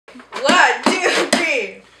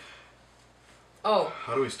Oh.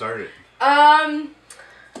 How do we start it?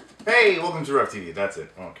 Hey, welcome to RevTV. That's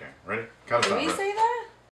it. Okay, ready? Count us down. down. Did we say that?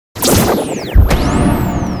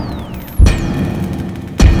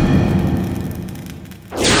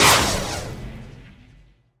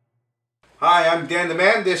 Hi, I'm Dan the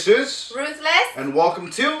Man. This is Ruthless. And welcome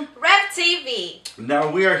to RevTV. Now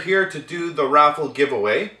we are here to do the raffle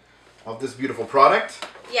giveaway of this beautiful product.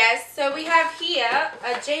 Yes, so we have here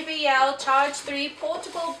a JBL Charge 3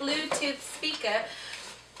 portable Bluetooth speaker,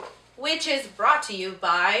 which is brought to you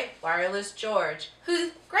by Wireless George,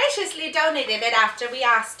 who graciously donated it after we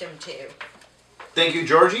asked him to. Thank you,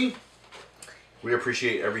 Georgie. We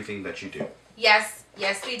appreciate everything that you do. Yes,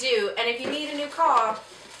 yes we do. And if you need a new car,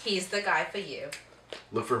 he's the guy for you.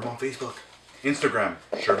 Look for him on Facebook, Instagram,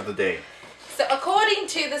 shirt of the day. So according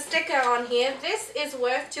to the sticker on here, this is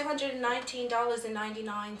worth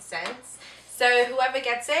 $219.99. So whoever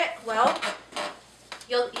gets it, well,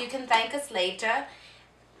 you can thank us later.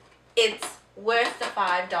 It's worth the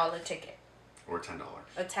 $5 ticket. Or $10.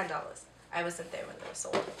 Or $10. I wasn't there when they were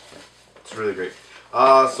sold. It's really great.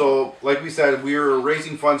 So, like we said, we were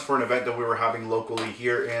raising funds for an event that we were having locally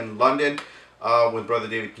here in London with Brother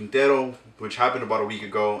David Quintero, which happened about a week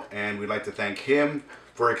ago, and we'd like to thank him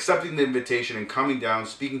for accepting the invitation and coming down,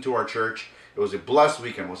 speaking to our church. It was a blessed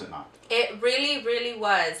weekend, was it not? It really, really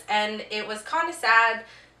was. And it was kind of sad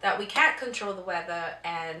that we can't control the weather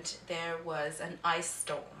and there was an ice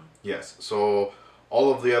storm. Yes. So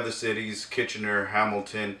all of the other cities, Kitchener,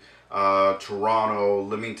 Hamilton, Toronto,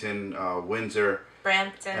 Leamington, Windsor,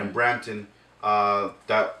 Brampton,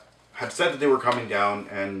 that had said that they were coming down,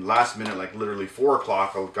 and last minute, like literally 4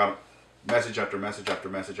 o'clock, I got message after message after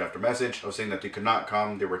message after message of saying that they could not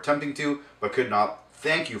come. They were attempting to, but could not.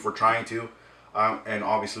 Thank you for trying to. And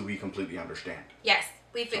obviously we completely understand. Yes,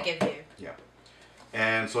 we forgive you. Yeah.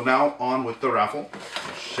 And so now on with the raffle.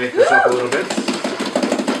 Shake this up a little bit.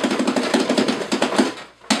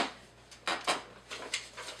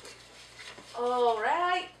 All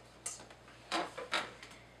right.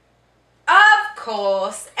 Of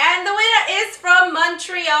course. And the winner is from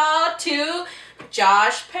Montreal to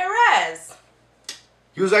Josh Perez.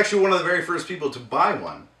 He was actually one of the very first people to buy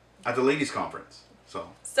one at the ladies' conference. So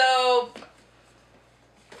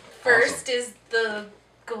first awesome. Is the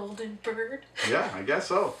golden bird. Yeah, I guess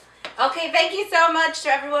so. Okay, thank you so much to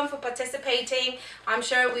everyone for participating. I'm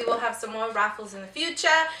sure we will have some more raffles in the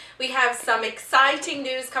future. We have some exciting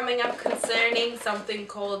news coming up concerning something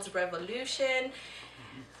called Revolution.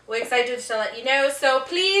 We're excited to let you know. So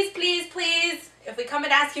please, please, please, if we come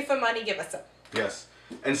and ask you for money, give us some. Yes.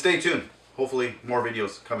 And stay tuned. Hopefully more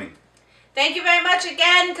videos coming. Thank you very much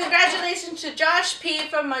again. Congratulations to Josh P.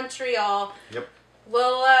 from Montreal. Yep.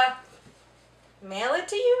 We'll mail it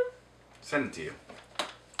to you? Send it to you.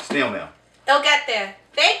 Snail mail. It'll get there.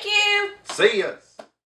 Thank you. See ya.